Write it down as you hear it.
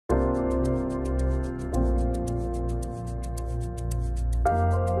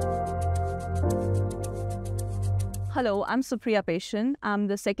Hello, I'm Supriya Patient. I'm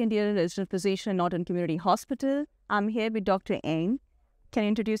the second year resident physician at Norton Community Hospital. I'm here with Dr. Ng. Can you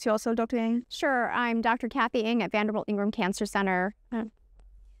introduce yourself, Dr. Ng? Sure. I'm Dr. Cathy Ng at Vanderbilt Ingram Cancer Center.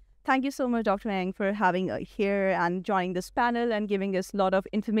 Thank you so much, Dr. Ng, for having here and joining this panel and giving us a lot of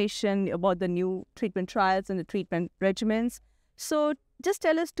information about the new treatment trials and the treatment regimens. So just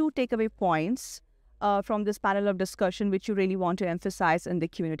tell us 2 takeaway points from this panel of discussion which you really want to emphasize in the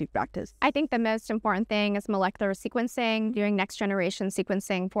community practice. I think the most important thing is molecular sequencing, doing next generation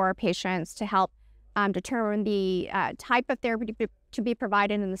sequencing for our patients to help determine the type of therapy to be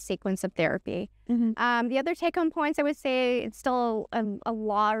provided in the sequence of therapy. The other take-home points, I would say, it's still a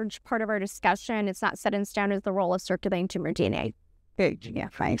large part of our discussion. It's not set in stone as the role of circulating tumor DNA. Good, yeah,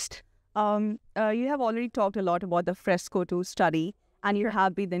 thanks. You have already talked a lot about the FRESCO-2 study, and you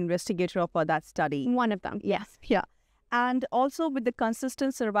have been the investigator for that study. One of them, yes. Yeah. And also with the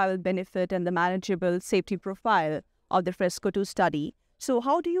consistent survival benefit and the manageable safety profile of the FRESCO-2 study, so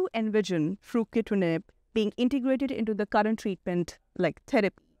how do you envision Fruquintinib being integrated into the current treatment, like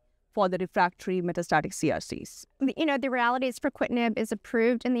therapy, for the refractory metastatic CRCs? You know, the reality is Fruquintinib is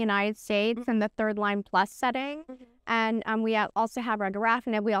approved in the United States in the third-line plus setting. And we also have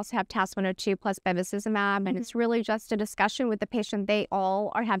regorafenib. We also have TAS-102 plus bevacizumab. And it's really just a discussion with the patient. They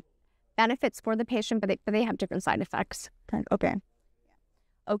all have benefits for the patient, but they have different side effects.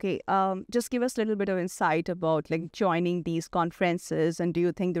 Okay, just give us a little bit of insight about like joining these conferences, and do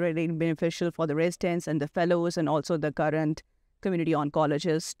you think they're really beneficial for the residents and the fellows and also the current community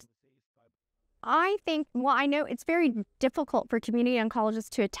oncologists? I think, well, I know it's very difficult for community oncologists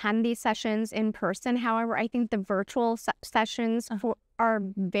to attend these sessions in person. However, I think the virtual sessions are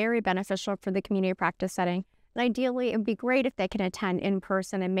very beneficial for the community practice setting. And ideally, it would be great if they can attend in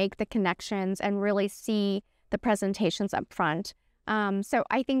person and make the connections and really see the presentations up front. So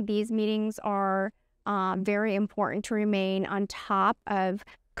I think these meetings are very important to remain on top of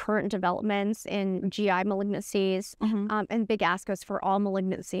current developments in GI malignancies and big ASCOs for all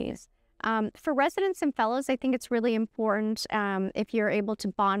malignancies. For residents and fellows, I think it's really important if you're able to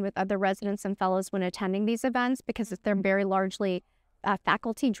bond with other residents and fellows when attending these events, because they're very largely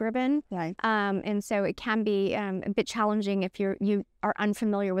faculty-driven. Right. And so it can be a bit challenging if you are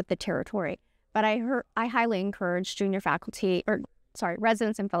unfamiliar with the territory. But I highly encourage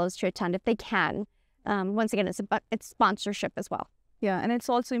residents and fellows to attend if they can. Once again, it's sponsorship as well. Yeah, and it's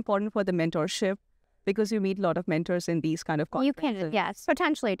also important for the mentorship, because you meet a lot of mentors in these kind of conferences. You can, yes,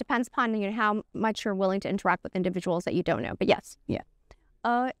 potentially. It depends upon how much you're willing to interact with individuals that you don't know, but yes. Yeah.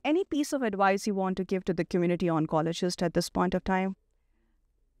 Any piece of advice you want to give to the community oncologist at this point of time?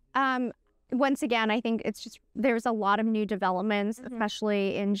 Once again, I think there's a lot of new developments,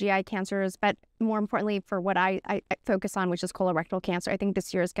 especially in GI cancers, but more importantly for what I focus on, which is colorectal cancer. I think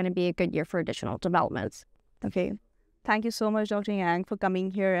this year is going to be a good year for additional developments. Okay. Thank you so much, Dr. Yang, for coming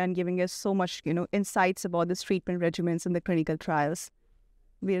here and giving us so much, insights about this treatment regimens and the clinical trials.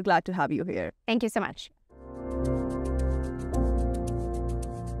 We're glad to have you here. Thank you so much.